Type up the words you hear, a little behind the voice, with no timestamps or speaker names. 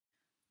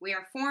We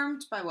are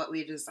formed by what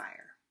we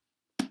desire.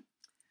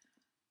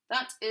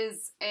 That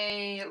is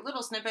a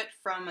little snippet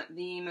from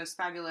The Most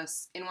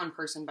Fabulous in One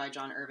Person by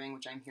John Irving,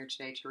 which I'm here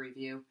today to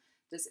review.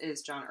 This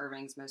is John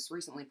Irving's most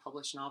recently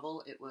published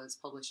novel. It was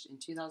published in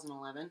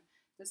 2011.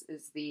 This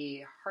is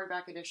the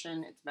hardback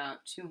edition. It's about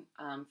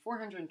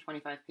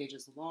 425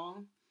 pages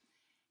long.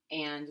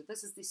 And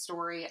this is the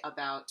story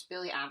about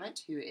Billy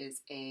Abbott, who is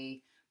a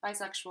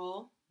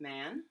bisexual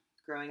man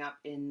growing up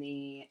in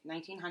the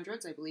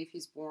 1900s. I believe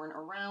he's born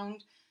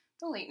around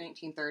the late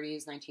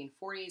 1930s,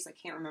 1940s. I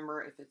can't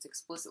remember if it's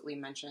explicitly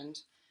mentioned.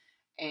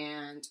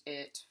 And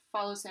it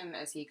follows him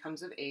as he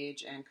comes of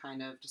age and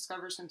kind of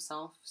discovers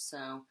himself.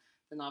 So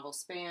the novel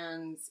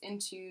spans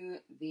into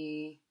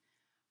the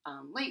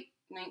late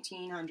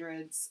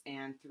 1900s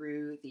and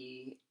through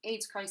the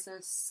AIDS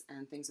crisis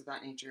and things of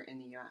that nature in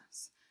the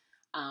U.S.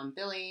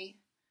 Billy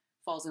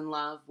falls in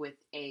love with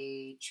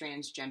a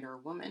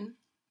transgender woman,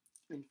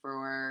 and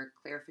for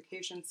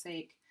clarification's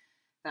sake,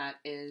 that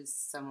is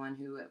someone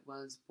who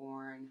was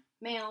born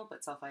male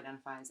but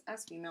self-identifies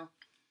as female.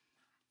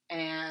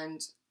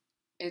 And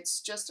it's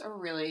just a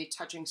really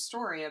touching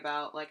story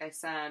about, like I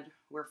said,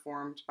 we're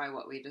formed by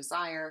what we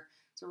desire.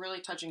 It's a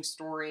really touching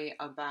story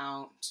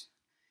about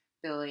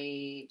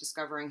Billy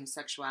discovering his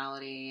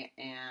sexuality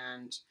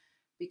and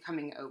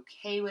becoming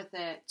okay with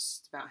it.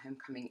 It's about him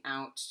coming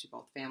out to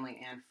both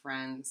family and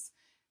friends.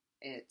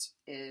 It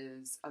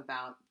is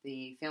about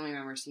the family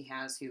members he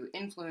has who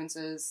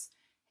influences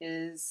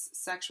his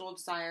sexual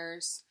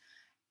desires.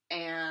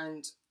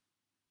 And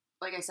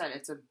like I said,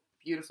 it's a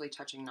beautifully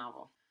touching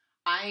novel.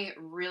 I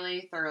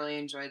really thoroughly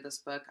enjoyed this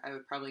book. I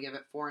would probably give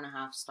it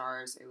 4.5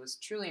 stars. It was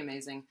truly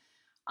amazing.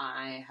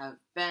 I have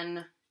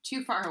been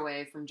too far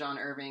away from John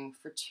Irving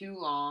for too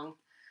long.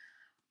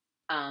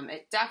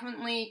 It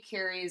definitely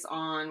carries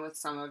on with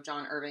some of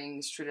John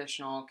Irving's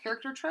traditional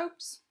character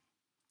tropes.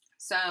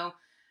 So,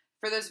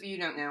 for those of you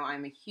who don't know,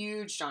 I'm a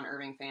huge John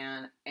Irving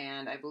fan,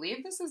 and I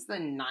believe this is the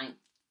 8th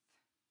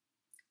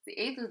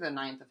or the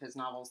 9th of his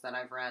novels that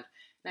I've read.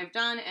 And I've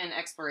done an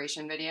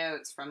exploration video.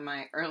 It's from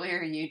my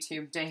earlier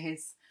YouTube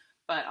days,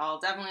 but I'll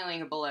definitely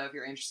link it below if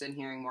you're interested in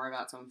hearing more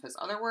about some of his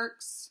other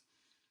works.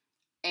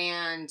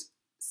 And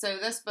so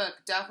this book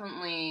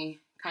definitely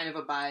kind of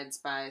abides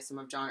by some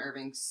of John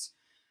Irving's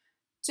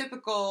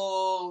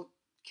typical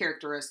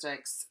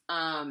characteristics,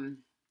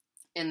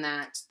 in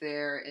that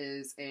there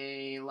is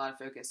a lot of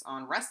focus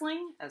on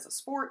wrestling as a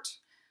sport.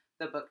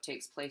 The book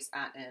takes place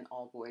at an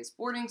all-boys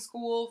boarding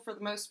school for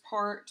the most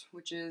part,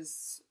 which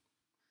is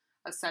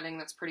a setting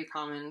that's pretty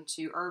common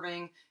to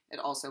Irving. It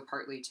also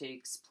partly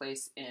takes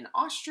place in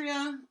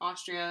Austria.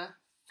 Austria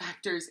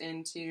factors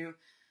into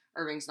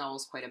Irving's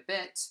novels quite a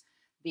bit.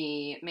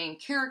 The main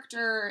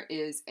character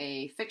is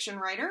a fiction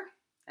writer,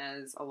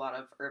 as a lot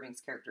of Irving's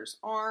characters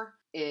are,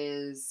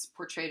 is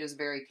portrayed as a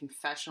very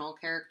confessional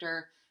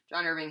character.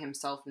 John Irving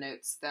himself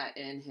notes that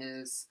in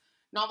his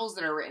novels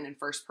that are written in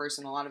first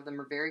person, a lot of them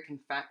are very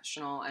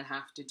confessional and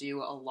have to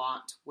do a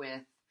lot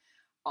with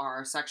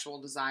our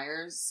sexual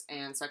desires,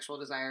 and sexual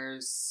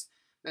desires,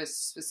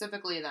 most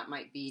specifically, that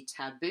might be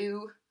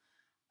taboo.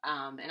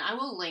 And I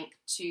will link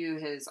to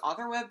his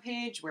author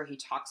webpage where he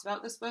talks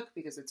about this book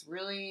because it's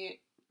really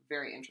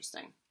very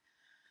interesting.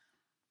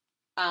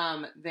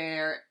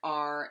 There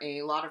are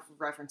a lot of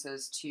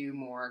references to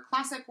more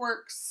classic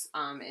works.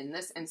 In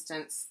this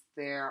instance,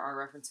 there are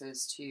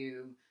references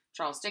to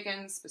Charles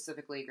Dickens,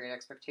 specifically Great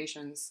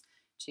Expectations,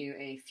 to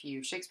a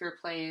few Shakespeare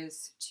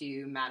plays,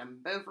 to Madame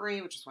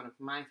Bovary, which is one of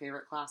my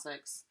favorite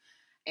classics,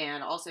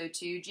 and also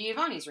to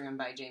Giovanni's Room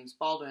by James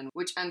Baldwin,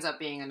 which ends up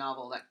being a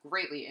novel that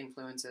greatly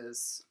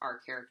influences our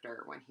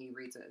character when he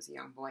reads it as a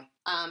young boy.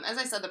 As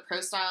I said, the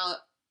prose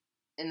style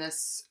in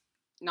this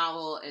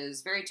novel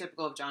is very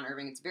typical of John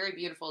Irving. It's very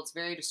beautiful. It's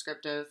very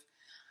descriptive.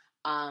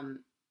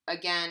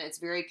 Again, it's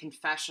very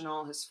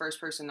confessional. His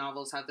first-person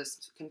novels have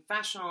this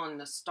confessional and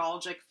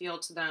nostalgic feel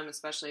to them,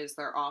 especially as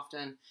they're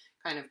often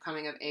kind of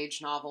coming-of-age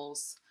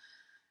novels.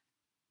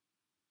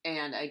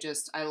 And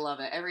I love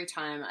it. Every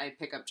time I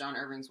pick up John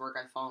Irving's work,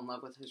 I fall in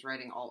love with his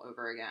writing all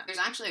over again. There's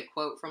actually a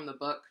quote from the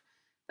book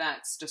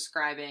that's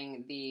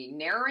describing the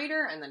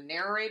narrator and the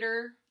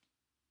narrator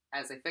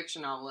as a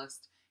fiction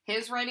novelist,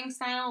 his writing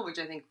style, which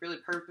I think really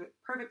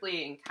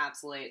perfectly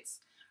encapsulates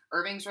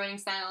Irving's writing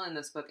style in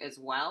this book as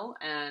well,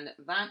 and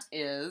that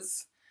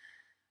is,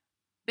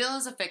 Bill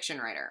is a fiction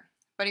writer,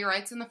 but he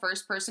writes in the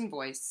first-person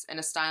voice in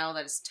a style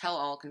that is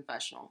tell-all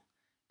confessional.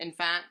 In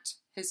fact,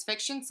 his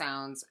fiction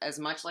sounds as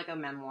much like a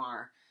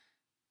memoir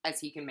as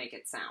he can make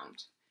it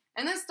sound.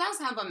 And this does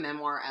have a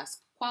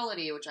memoir-esque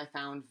quality, which I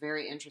found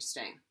very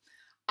interesting.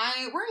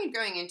 I worried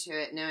going into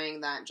it knowing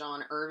that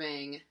John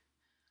Irving,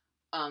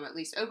 at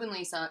least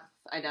openly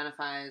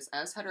self-identifies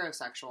as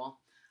heterosexual.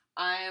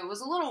 I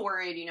was a little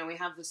worried, we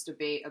have this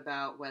debate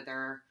about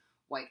whether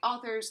white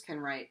authors can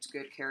write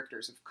good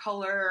characters of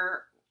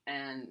color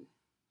and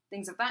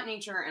things of that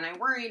nature, and I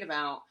worried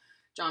about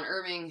John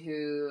Irving,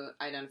 who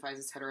identifies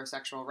as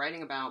heterosexual,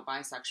 writing about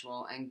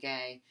bisexual and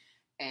gay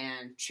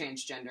and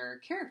transgender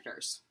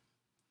characters.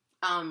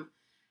 And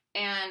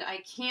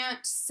I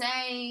can't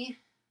say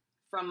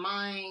from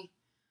my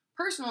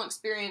personal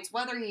experience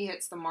whether he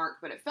hits the mark,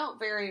 but it felt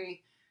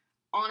very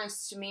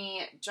honest to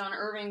me. John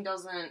Irving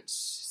doesn't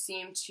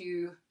seem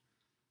to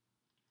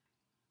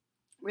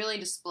really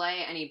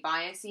display any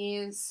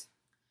biases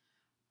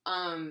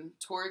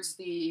towards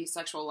the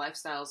sexual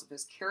lifestyles of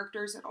his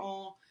characters at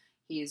all.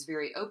 He's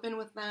very open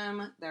with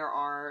them. There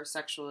are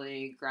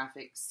sexually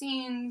graphic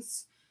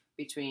scenes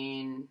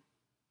between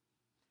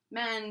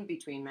men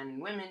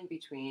and women,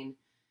 between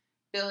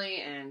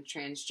Billy and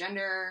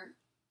transgender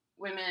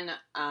women,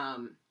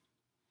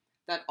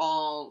 that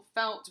all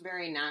felt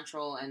very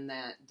natural and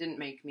that didn't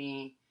make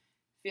me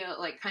feel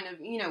like kind of,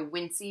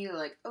 wincy,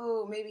 like,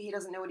 oh, maybe he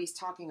doesn't know what he's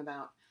talking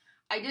about.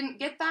 I didn't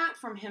get that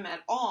from him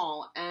at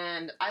all,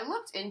 and I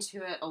looked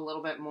into it a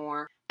little bit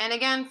more. And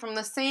again, from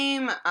the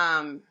same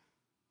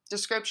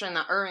description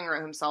that Irving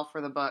wrote himself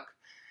for the book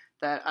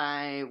that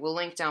I will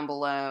link down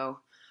below,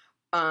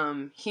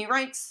 he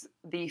writes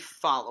the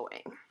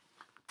following.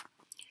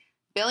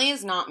 Billy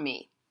is not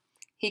me.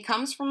 He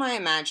comes from my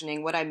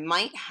imagining what I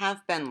might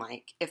have been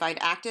like if I'd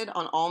acted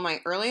on all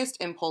my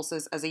earliest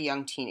impulses as a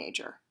young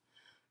teenager.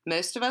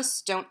 Most of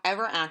us don't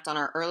ever act on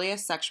our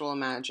earliest sexual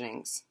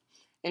imaginings.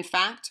 In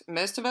fact,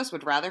 most of us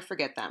would rather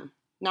forget them.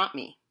 Not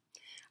me.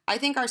 I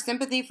think our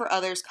sympathy for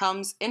others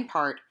comes, in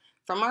part,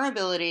 from our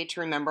ability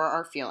to remember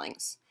our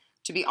feelings,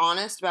 to be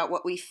honest about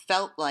what we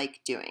felt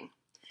like doing.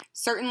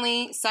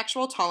 Certainly,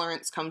 sexual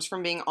tolerance comes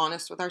from being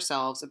honest with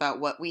ourselves about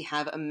what we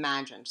have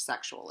imagined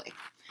sexually.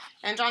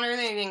 And John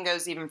Irving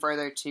goes even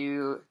further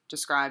to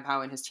describe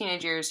how in his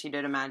teenage years he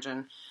did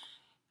imagine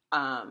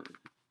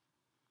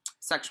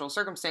sexual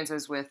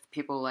circumstances with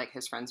people like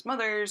his friends'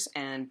 mothers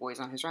and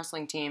boys on his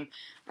wrestling team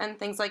and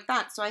things like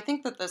that. So I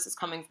think that this is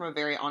coming from a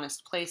very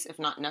honest place, if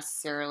not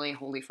necessarily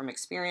wholly from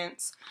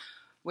experience,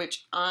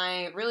 which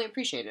I really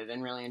appreciated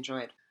and really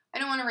enjoyed. I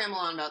don't want to ramble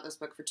on about this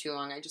book for too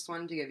long. I just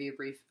wanted to give you a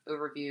brief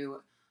overview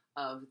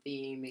of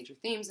the major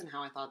themes and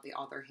how I thought the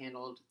author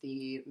handled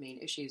the main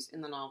issues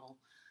in the novel.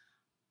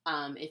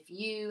 If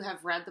you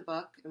have read the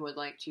book and would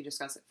like to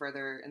discuss it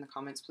further in the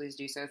comments, please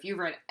do so. If you've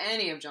read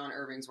any of John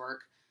Irving's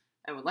work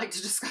and would like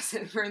to discuss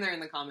it further in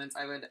the comments,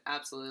 I would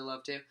absolutely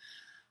love to.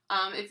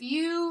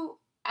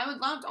 I would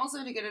love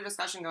also to get a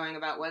discussion going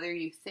about whether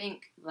you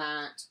think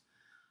that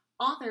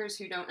authors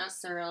who don't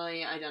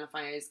necessarily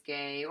identify as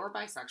gay or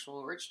bisexual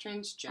or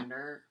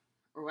transgender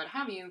or what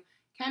have you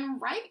can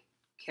write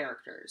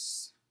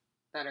characters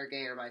that are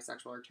gay or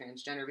bisexual or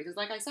transgender. Because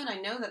like I said, I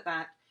know that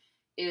that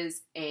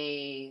is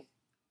a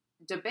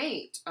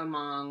debate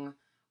among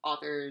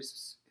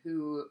authors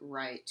who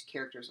write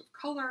characters of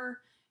color,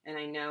 and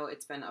I know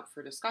it's been up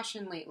for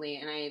discussion lately,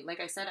 and like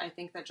I said, I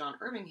think that John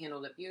Irving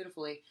handled it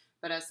beautifully,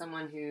 but as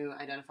someone who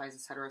identifies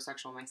as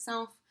heterosexual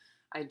myself,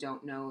 I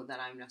don't know that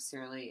I'm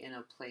necessarily in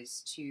a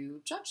place to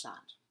judge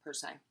that, per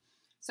se.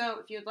 So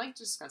if you'd like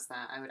to discuss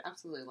that, I would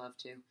absolutely love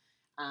to.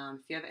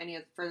 If you have any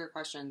further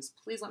questions,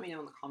 please let me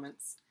know in the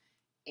comments,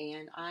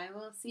 and I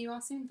will see you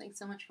all soon. Thanks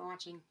so much for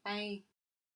watching. Bye!